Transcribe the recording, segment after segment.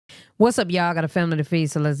What's up, y'all? I got a family to feed,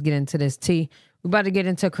 so let's get into this tea. We're about to get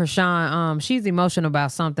into Chrisean. She's emotional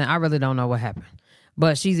about something. I really don't know what happened,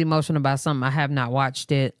 but she's emotional about something. I have not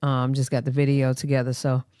watched it. Just got the video together,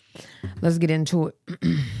 so let's get into it.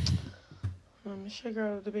 It's your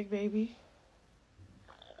girl, the big baby.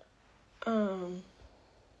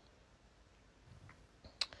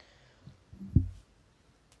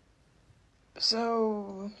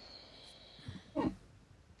 So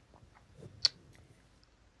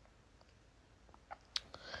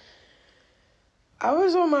I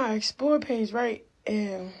was on my Explore page, right?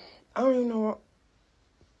 And I don't even know what.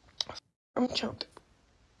 I'm choked.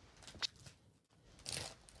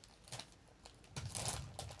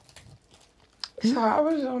 So I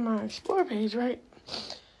was on my Explore page, right?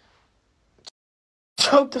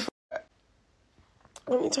 Choked the fuck.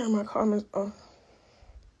 Let me turn my comments off.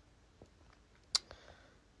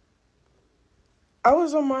 I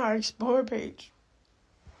was on my Explore page.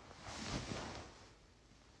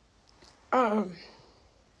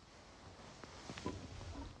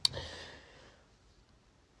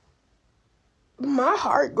 My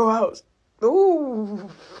heart go out. Ooh,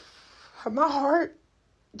 my heart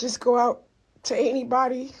just go out to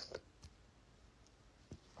anybody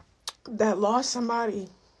that lost somebody.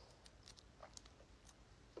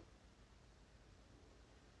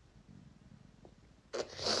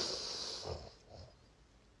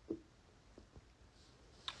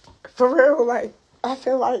 For real, like, I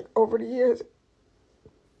feel like over the years,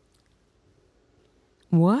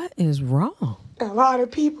 What is wrong? a lot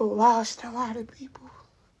of people lost a lot of people.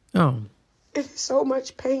 Oh. It's so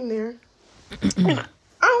much pain there. And I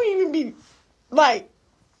don't even be, like,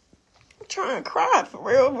 trying to cry for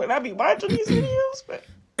real when I be watching these videos, but...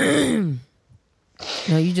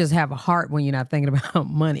 No, you just have a heart when you're not thinking about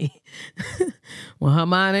money. Well, her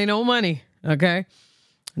mind ain't no money, okay?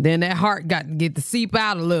 Then that heart got to get to seep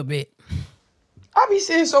out a little bit. I be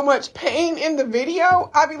seeing so much pain in the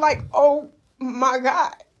video. I be like, oh my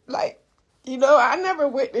God. Like, you know, I never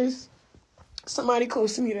witnessed somebody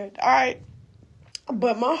close to me that died.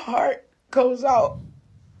 But my heart goes out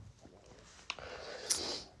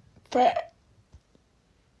for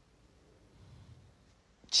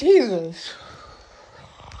Jesus.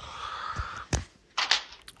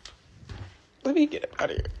 Let me get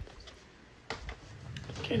out of here.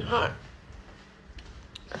 It's getting hot.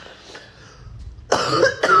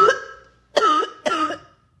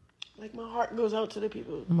 Like, my heart goes out to the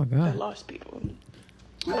people that lost people.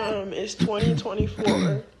 It's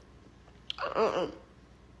 2024.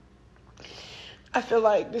 I feel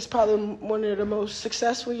like this is probably one of the most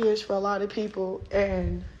successful years for a lot of people,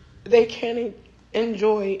 and they can't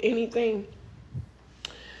enjoy anything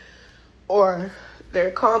or their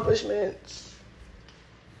accomplishments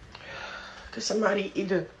because somebody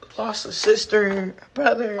either lost a sister, a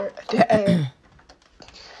brother, a dad.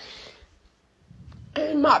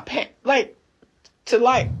 And my pain, like, to,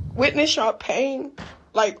 like, witness your pain,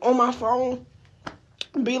 like, on my phone,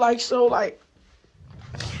 be, like, so, like,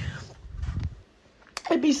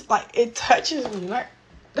 it be, like, it touches me, like,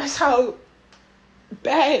 that's how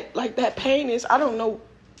bad, like, that pain is. I don't know,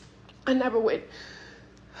 I never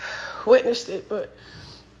witnessed it, but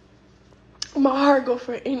my heart go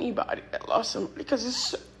for anybody that lost somebody, because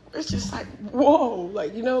it's just, like, whoa,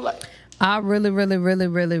 like, you know, like. I really, really, really,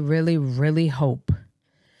 really, really, really hope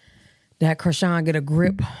that Chrisean get a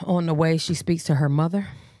grip on the way she speaks to her mother.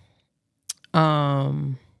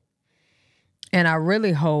 And I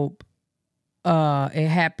really hope it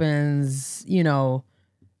happens, you know,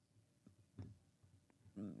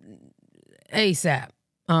 ASAP.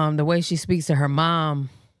 The way she speaks to her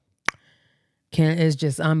mom is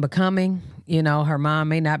just unbecoming. You know, her mom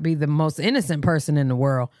may not be the most innocent person in the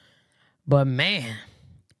world, but man,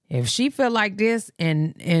 if she feel like this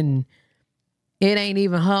and it ain't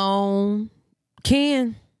even her own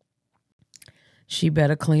kin, she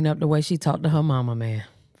better clean up the way she talked to her mama, man.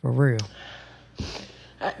 For real.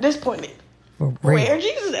 At this point, for real. Where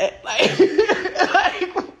Jesus at? Like,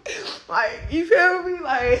 you feel me?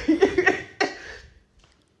 Like,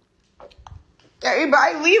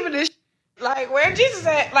 everybody leaving this. Like, where Jesus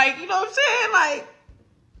at? Like, you know what I'm saying? Like,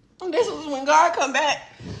 this was when God come back.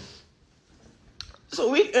 So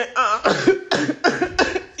we,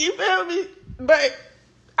 you feel me? But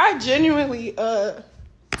I genuinely, that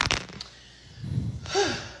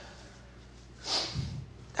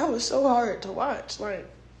was so hard to watch. Like,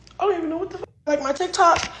 I don't even know what the fuck. Like, my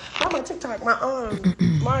TikTok, not my TikTok,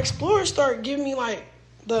 my Explorer started giving me, like,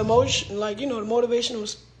 the emotion, like, you know, the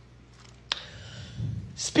motivational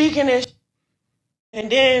speaking and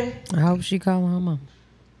then I hope she call her mom.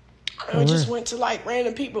 I just went to, like,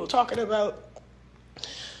 random people talking about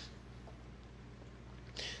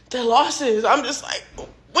the losses. I'm just like,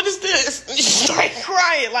 what is this? And she's like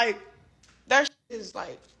crying. Like, that shit is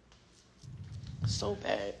like so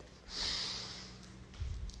bad.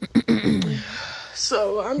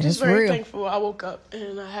 So I'm just very thankful I woke up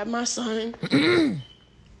and I have my son.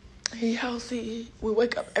 He healthy. We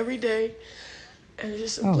wake up every day. And it's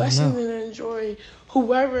just a blessing to enjoy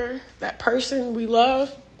whoever, that person we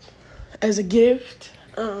love, as a gift,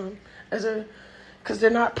 because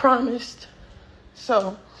they're not promised.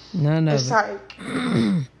 So it's like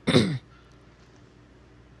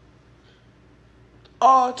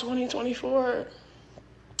all 2024.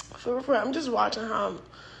 I'm just watching how I'm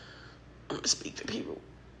gonna speak to people.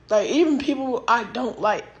 Like, even people I don't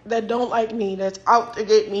like, that don't like me, that's out to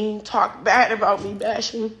get me, talk bad about me,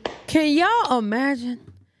 bash me. Can y'all imagine?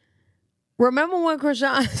 Remember when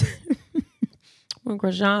Chrisean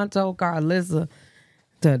told Carlissa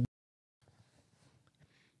to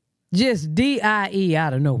just D-I-E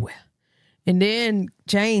out of nowhere, and then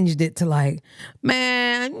changed it to like,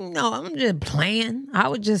 man, no, I'm just playing. I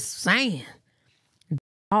was just saying.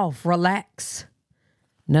 Off, relax.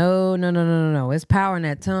 No. It's power in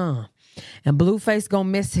that tongue. And Blueface gonna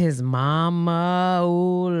miss his mama.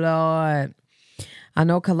 Oh, Lord. I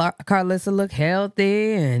know Carlissa look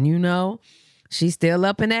healthy, and, you know, she's still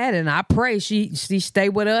up and at it. And I pray she stay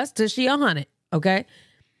with us till she 100, okay?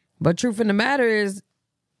 But truth in the matter is,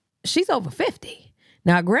 she's over 50.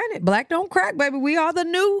 Now, granted, black don't crack, baby. We are the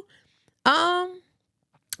new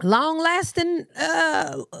long-lasting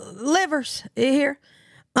livers here.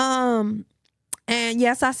 And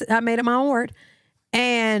yes, I made it my own word.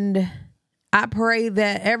 And I pray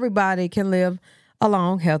that everybody can live a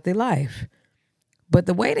long, healthy life. But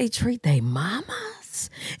the way they treat their mamas,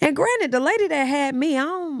 and granted, the lady that had me, I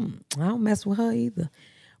don't mess with her either.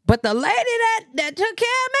 But the lady that took care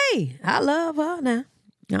of me, I love her now.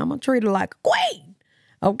 I'm gonna treat her like a queen,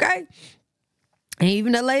 okay? And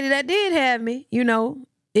even the lady that did have me, you know,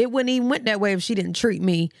 it wouldn't even went that way if she didn't treat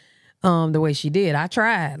me the way she did. I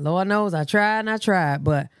tried. Lord knows I tried.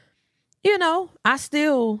 But, you know, I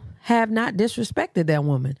still have not disrespected that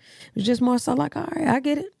woman. It was just more so like, all right, I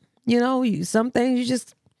get it. You know, some things you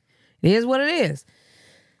just, it is what it is.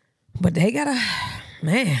 But they gotta,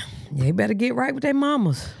 man, they better get right with their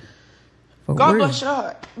mamas. For God real. bless your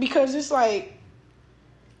heart. Because it's like,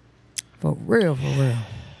 For real.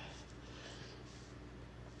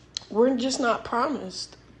 We're just not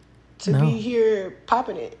promised to be here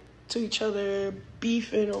popping it to each other,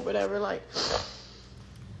 beefing or whatever. Like,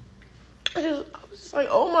 I was just like,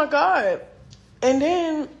 oh my God. And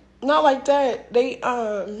then, not like that, they,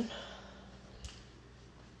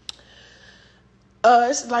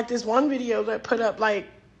 it's like this one video that put up like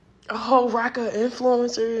a whole rack of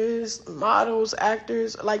influencers, models,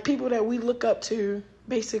 actors, like people that we look up to,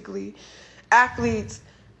 basically, athletes,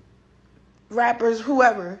 rappers,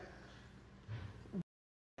 whoever.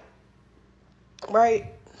 Right?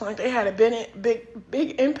 Like, they had a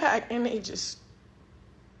big impact, and they just,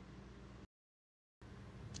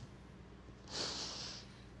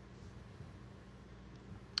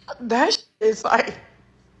 that shit is like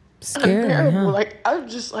Scary, unbearable. huh? Like, I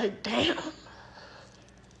was just like, damn.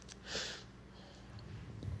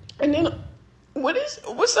 And then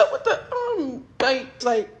what's up with the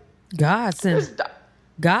like God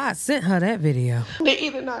sent her that video. they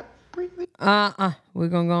either not breathing. We're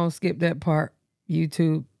gonna go and skip that part,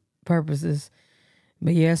 YouTube purposes.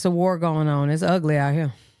 But yeah, it's a war going on. It's ugly out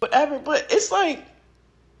here. Whatever, but it's like,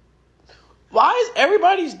 why is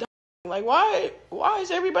everybody's dying? Like, why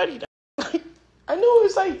is everybody dying? Like, I know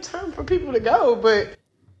it's like time for people to go, but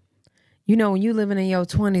you know, when you living in your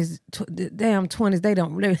 20s, damn 20s, they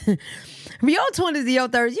don't really, from your 20s to your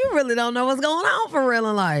 30s, you really don't know what's going on for real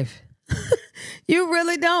in life. You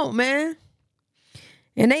really don't, man.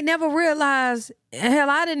 And they never realize, hell,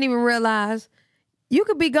 I didn't even realize you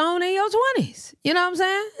could be gone in your 20s. You know what I'm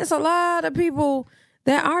saying? It's a lot of people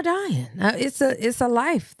that are dying. It's a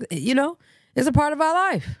life, you know? It's a part of our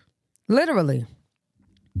life. Literally.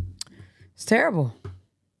 It's terrible.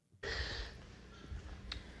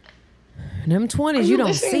 Them 20s, you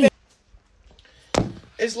don't see.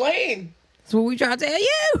 It's lame. That's what we try to tell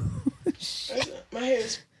you. My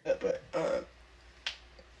head's but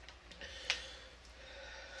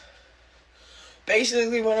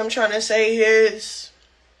basically what I'm trying to say is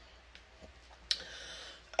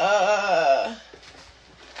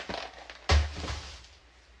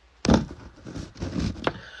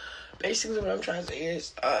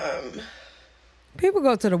people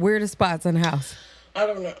go to the weirdest spots in the house. I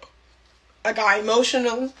don't know. I got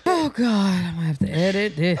emotional. Oh God, I'm gonna have to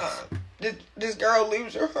edit this. This girl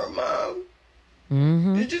leaves her mom.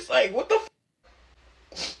 Mm-hmm. It's just like, what the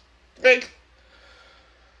Like,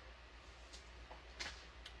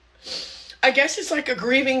 I guess it's like a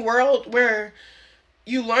grieving world where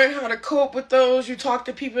you learn how to cope with those. You talk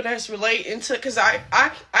to people that's relating to, because I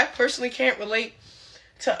personally can't relate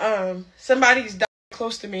to somebody's dying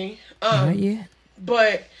close to me. Not yet.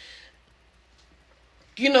 But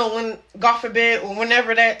you know, when God forbid or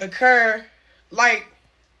whenever that occur, like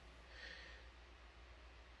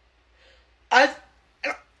I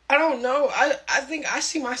don't know. I think I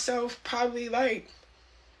see myself probably like,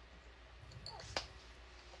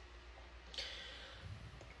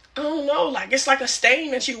 I don't know, like it's like a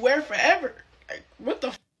stain that you wear forever. Like what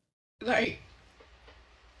the like,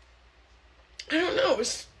 I don't know.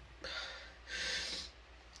 It's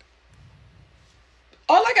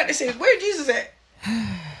all I got to say is, where Jesus at?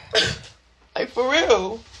 Like for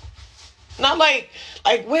real. Not like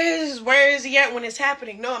where is he at when it's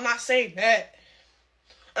happening? No, I'm not saying that.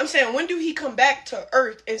 I'm saying, when do he come back to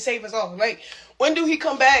earth and save us all? Like, when do he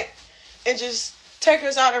come back and just take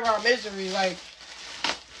us out of our misery? Like,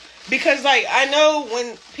 because like I know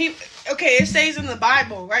when people, okay, it says in the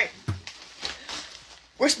Bible, right?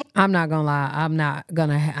 I'm not gonna lie. I'm not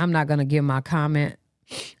gonna give my comment.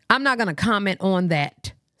 I'm not gonna comment on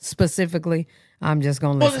that specifically. I'm just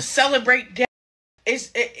gonna listen. To celebrate death.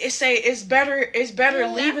 It's better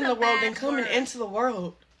leaving the world than coming into the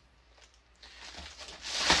world.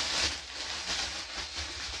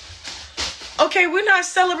 Okay, we're not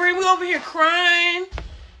celebrating. We over here crying,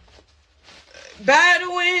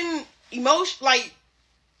 battling, emotion. Like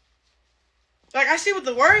I see what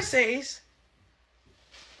the word says.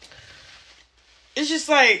 It's just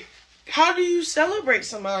like, how do you celebrate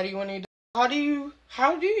somebody when they die? How do you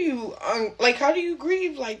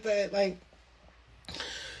grieve like that? Like,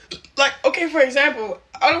 okay, for example,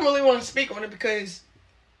 I don't really want to speak on it because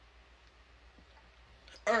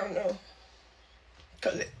I don't know,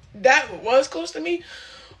 because that was close to me.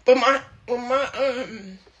 But when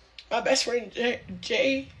my best friend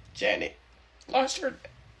Janet lost her.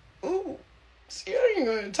 Ooh, see, I ain't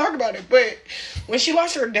gonna talk about it. But when she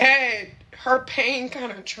lost her dad, her pain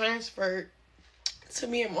kind of transferred to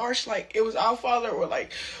me and Marsh. Like, it was our father, or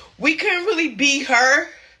like we couldn't really be her.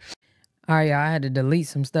 All right, y'all, I had to delete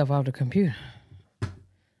some stuff off the computer.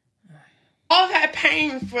 All that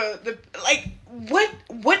pain for the, like,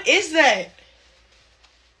 what is that?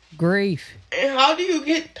 Grief. And how do you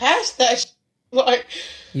get past that? Like,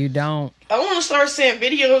 you don't. I want to start seeing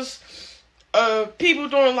videos of people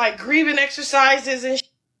doing like grieving exercises and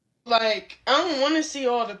like, I don't want to see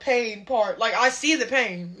all the pain part. Like, I see the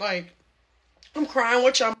pain. Like, I'm crying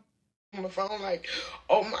with y'all on the phone. Like,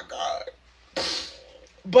 oh my God.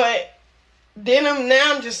 But then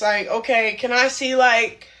I'm just like, okay, can I see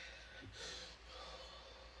like,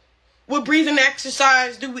 what breathing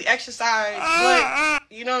exercise do we exercise? Like,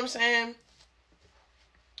 you know what I'm saying?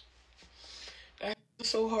 That's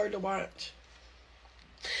so hard to watch.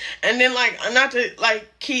 And then like, not to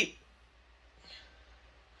like keep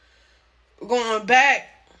going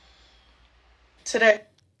back to that,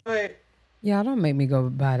 but yeah, don't make me go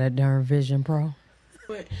buy that darn Vision Pro.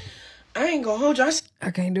 But I ain't gonna hold you.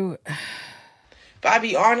 I can't do it. But I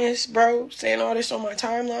be honest, bro, saying all this on my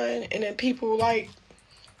timeline, and then people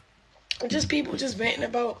just venting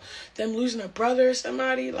about them losing a brother or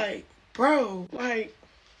somebody. Like, bro, like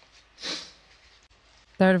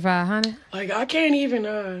 3,500. Like, I can't even.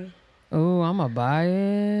 Oh, I'ma buy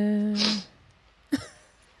it.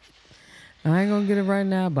 I ain't gonna get it right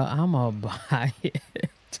now, but I'ma buy it.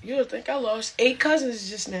 You would think I lost 8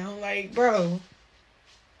 cousins just now. Like, bro.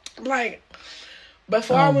 Like,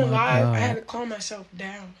 before I went live, God. I had to calm myself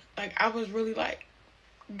down. Like, I was really like,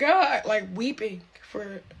 God, like weeping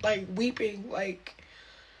for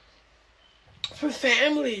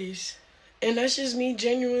families. And that's just me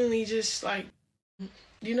genuinely just like,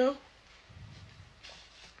 you know?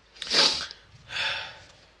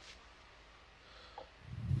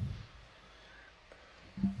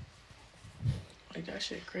 Like, that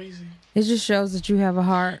shit crazy. It just shows that you have a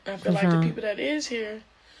heart. I feel like the people that is here,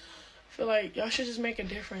 I feel like y'all should just make a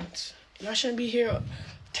difference. Y'all shouldn't be here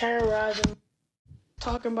terrorizing,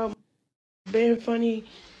 talking about, being funny,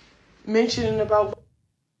 mentioning about,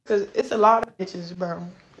 because it's a lot of bitches, bro.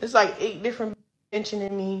 It's like 8 different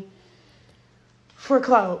mentioning me for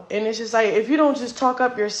clout. And it's just like, if you don't just talk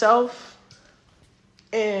up yourself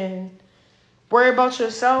and worry about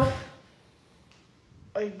yourself,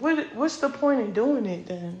 like, what's the point in doing it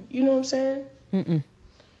then? You know what I'm saying? Mm-mm.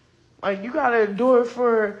 Like, you gotta do it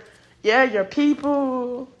for, yeah, your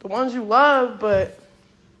people, the ones you love, but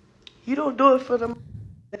you don't do it for them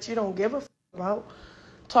that you don't give a fuck about.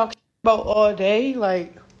 Talk about all day,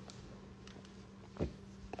 like,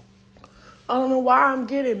 I don't know why I'm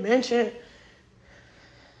getting mentioned.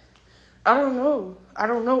 I don't know. I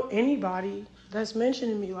don't know anybody that's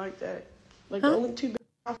mentioning me like that. Like, the only two people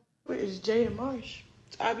I fuck with is Jay and Marsh.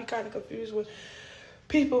 So I be kind of confused when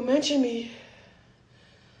people mention me.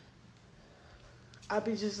 I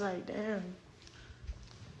be just like, damn.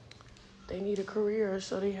 They need a career,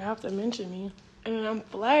 so they have to mention me. And I'm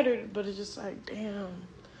flattered, but it's just like, damn.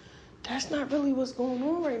 That's not really what's going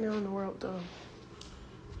on right now in the world, though.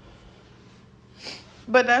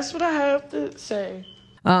 But that's what I have to say.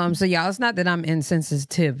 So y'all, it's not that I'm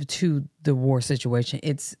insensitive to the war situation.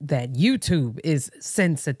 It's that YouTube is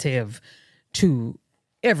sensitive to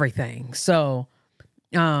everything. So,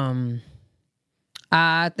 I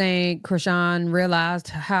think Chrisean realized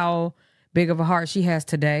how big of a heart she has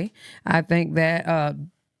today. I think that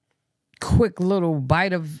quick little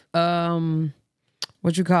bite of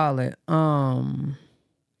what you call it? Fuck,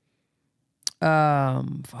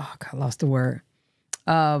 I lost the word.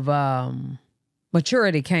 Of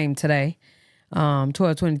maturity came today.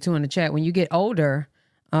 1222 in the chat. When you get older,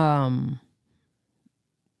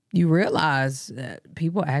 you realize that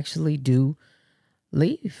people actually do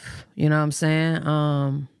leave. You know what I'm saying?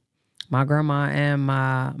 My grandma and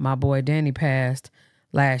my boy Danny passed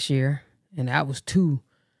last year, and that was two,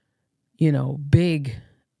 big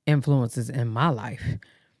influences in my life.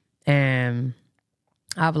 And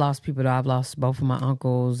I've lost people. I've lost both of my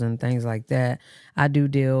uncles and things like that. I do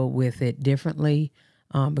deal with it differently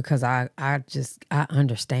because I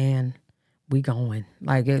understand we going.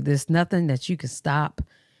 Like, there's nothing that you can stop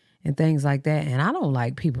and things like that. And I don't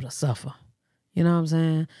like people to suffer. You know what I'm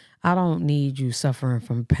saying? I don't need you suffering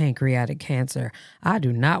from pancreatic cancer. I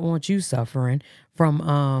do not want you suffering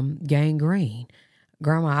from gangrene.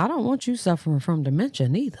 Grandma, I don't want you suffering from dementia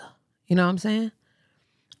neither. You know what I'm saying?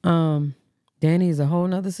 Danny is a whole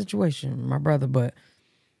nother situation, my brother, but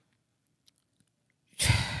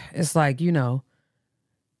it's like,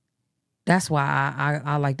 that's why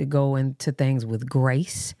I like to go into things with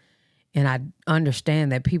grace, and I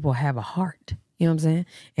understand that people have a heart, you know what I'm saying?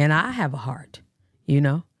 And I have a heart,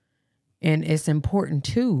 and it's important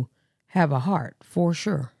to have a heart for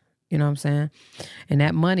sure, you know what I'm saying? And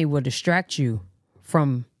that money will distract you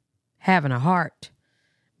from having a heart,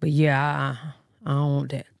 but yeah, I don't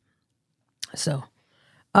want that. So,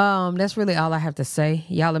 that's really all I have to say.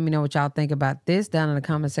 Y'all let me know what y'all think about this down in the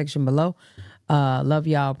comment section below. Love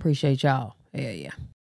y'all. Appreciate y'all. Yeah.